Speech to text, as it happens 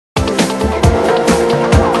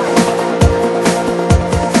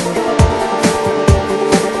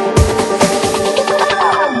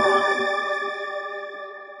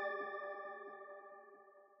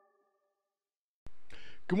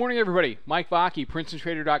Good morning, everybody. Mike Vacchi,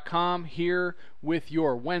 Princetontrader.com, here with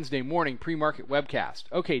your Wednesday morning pre-market webcast.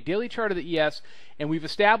 Okay, daily chart of the ES, and we've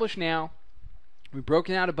established now, we've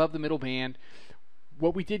broken out above the middle band.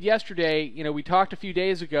 What we did yesterday, we talked a few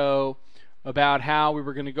days ago about how we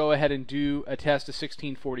were going to go ahead and do a test of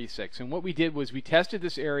 1646. And what we did was we tested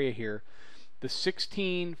this area here, the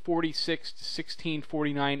 1646 to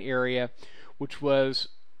 1649 area, which was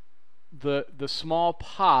the small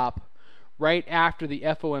pop right after the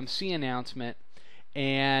FOMC announcement,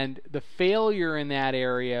 and the failure in that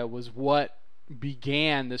area was what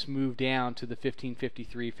began this move down to the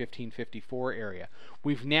 1553, 1554 area.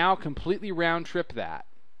 We've now completely round-tripped that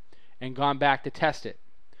and gone back to test it.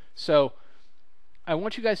 So I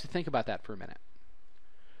want you guys to think about that for a minute.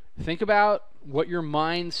 Think about what your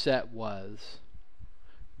mindset was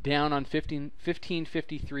down on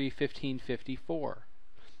 1553, 1554.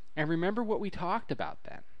 And remember what we talked about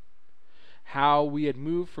then. How we had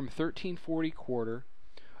moved from 1340 quarter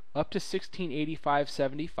up to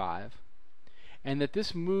 1685.75, and that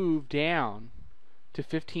this move down to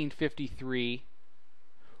 1553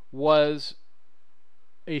 was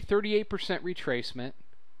a 38% retracement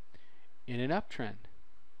in an uptrend.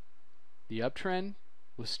 The uptrend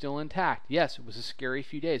was still intact. Yes, it was a scary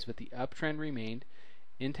few days, but the uptrend remained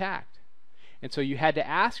intact. And so you had to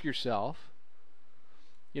ask yourself,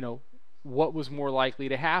 what was more likely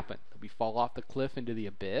to happen? That we fall off the cliff into the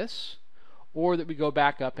abyss, or that we go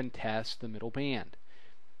back up and test the middle band?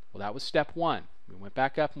 Well, that was step one. We went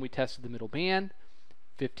back up and we tested the middle band.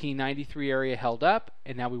 1593 area held up,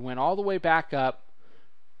 and now we went all the way back up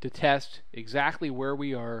to test exactly where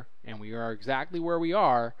we are, and we are exactly where we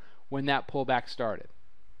are when that pullback started.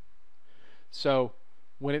 So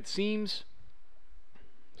when it seems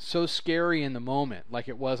so scary in the moment, like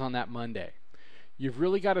it was on that Monday, you've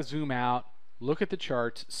really got to zoom out, look at the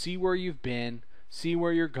charts, see where you've been, see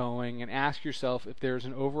where you're going, and ask yourself if there's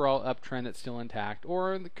an overall uptrend that's still intact,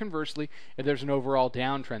 or conversely, if there's an overall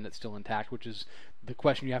downtrend that's still intact, which is the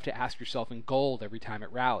question you have to ask yourself in gold every time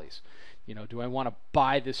it rallies. Do I want to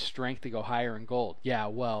buy this strength to go higher in gold? Yeah,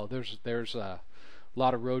 well, there's a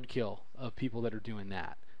lot of roadkill of people that are doing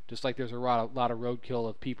that. Just like there's a lot of roadkill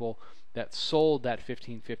of people that sold that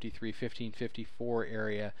 1553, 1554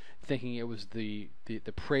 area, thinking it was the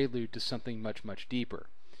prelude to something much, much deeper.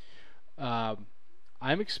 I'm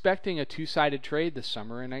expecting a two-sided trade this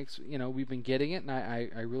summer, and we've been getting it, and I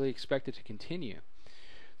really expect it to continue.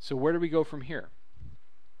 So where do we go from here?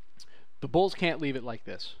 The bulls can't leave it like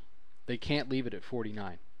this. They can't leave it at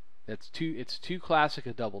 49. It's too classic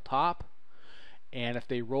a double top. And if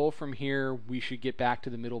they roll from here, we should get back to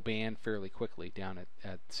the middle band fairly quickly, down at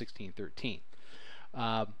 1613.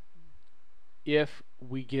 If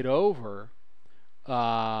we get over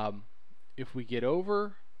the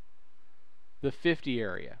 50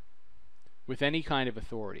 area with any kind of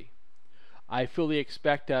authority, I fully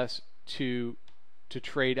expect us to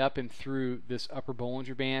trade up and through this upper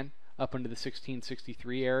Bollinger Band up into the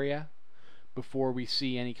 1663 area before we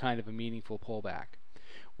see any kind of a meaningful pullback,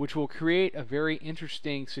 which will create a very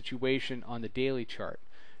interesting situation on the daily chart.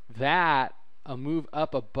 That a move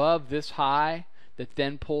up above this high that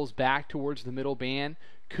then pulls back towards the middle band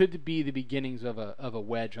could be the beginnings of a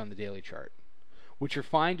wedge on the daily chart, which are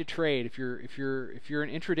fine to trade. If you're an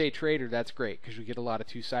intraday trader, that's great because you get a lot of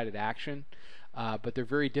two-sided action, but they're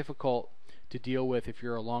very difficult to deal with if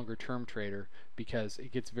you're a longer term trader, because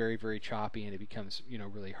it gets very, very choppy and it becomes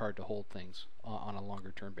really hard to hold things on a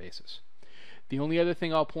longer term basis. The only other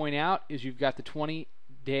thing I'll point out is you've got the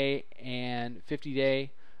 20-day and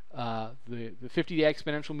 50-day. The 50-day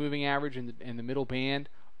exponential moving average and the middle band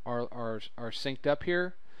are synced up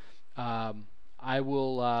here.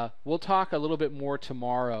 We'll talk a little bit more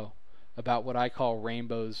tomorrow about what I call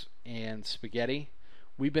rainbows and spaghetti.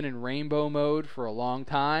 We've been in rainbow mode for a long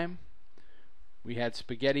time. We had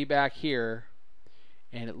spaghetti back here,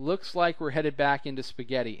 and it looks like we're headed back into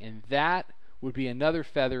spaghetti, and that would be another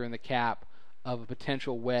feather in the cap of a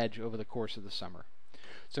potential wedge over the course of the summer.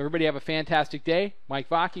 So everybody have a fantastic day. Mike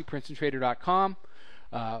Vacchi, Princetontrader.com.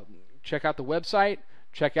 Check out the website.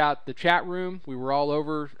 Check out the chat room. We were all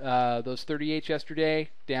over those 38s yesterday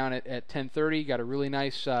down at 10:30. Got a really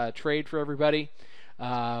nice trade for everybody.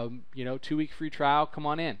 2-week free trial. Come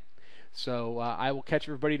on in. So I will catch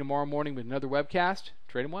everybody tomorrow morning with another webcast.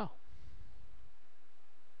 Trade them well.